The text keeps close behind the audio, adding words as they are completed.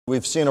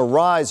We've seen a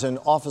rise in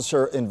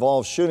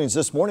officer-involved shootings.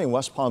 This morning,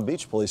 West Palm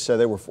Beach police say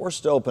they were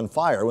forced to open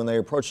fire when they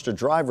approached a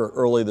driver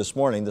early this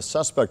morning. The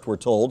suspect, we're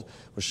told,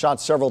 was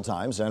shot several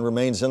times and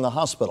remains in the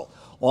hospital.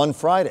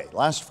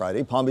 Last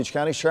Friday, Palm Beach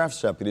County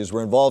Sheriff's deputies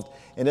were involved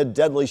in a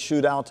deadly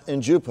shootout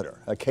in Jupiter.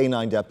 A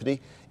K-9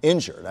 deputy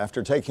injured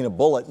after taking a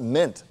bullet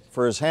meant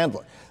for his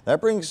handler.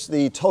 That brings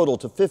the total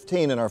to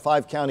 15 in our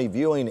 5-county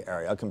viewing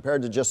area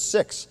compared to just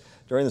 6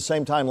 during the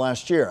same time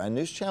last year. And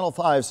News Channel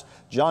 5's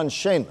John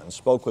Shainman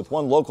spoke with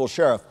one local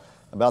sheriff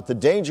about the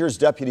dangers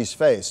deputies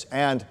face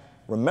and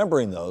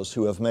remembering those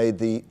who have made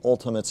the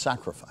ultimate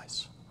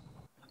sacrifice.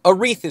 A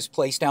wreath is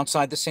placed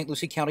outside the St.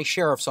 Lucie County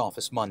Sheriff's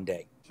Office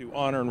Monday to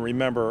honor and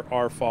remember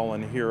our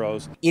fallen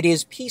heroes. It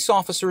is Peace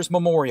Officers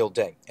Memorial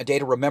Day, a day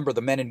to remember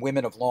the men and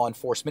women of law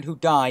enforcement who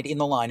died in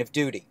the line of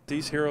duty.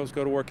 These heroes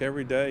go to work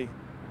every day,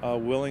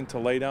 willing to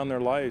lay down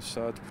their lives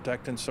to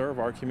protect and serve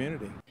our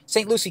community.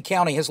 St. Lucie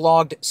County has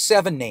logged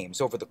 7 names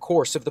over the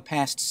course of the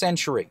past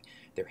century.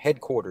 Their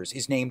headquarters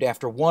is named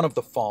after one of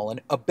the fallen.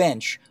 A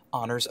bench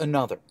honors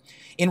another.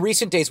 In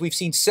recent days, we've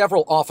seen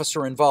several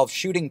officer-involved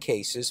shooting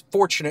cases.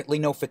 Fortunately,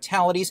 no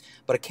fatalities,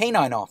 but a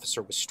K-9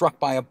 officer was struck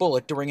by a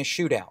bullet during a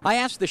shootout. I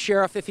asked the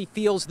sheriff if he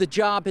feels the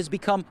job has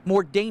become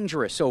more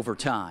dangerous over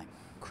time.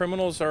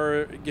 Criminals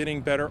are getting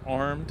better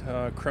armed.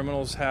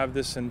 Criminals have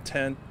this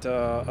intent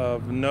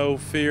of no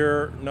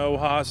fear, no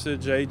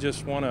hostage. They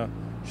just want to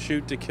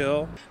shoot to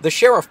kill. The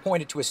sheriff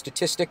pointed to a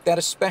statistic that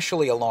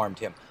especially alarmed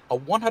him: a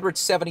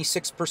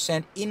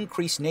 176%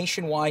 increase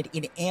nationwide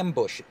in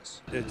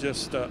ambushes. It's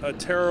just a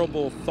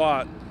terrible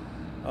thought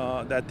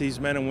that these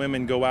men and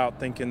women go out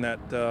thinking that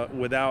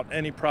without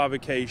any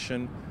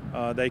provocation,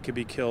 they could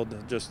be killed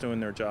just doing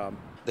their job.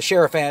 The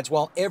sheriff adds,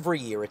 while every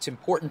year it's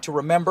important to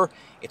remember,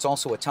 it's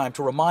also a time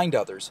to remind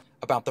others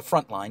about the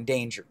frontline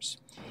dangers.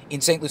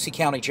 In St. Lucie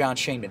County, John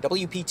Shainman,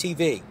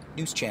 WPTV,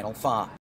 News Channel 5.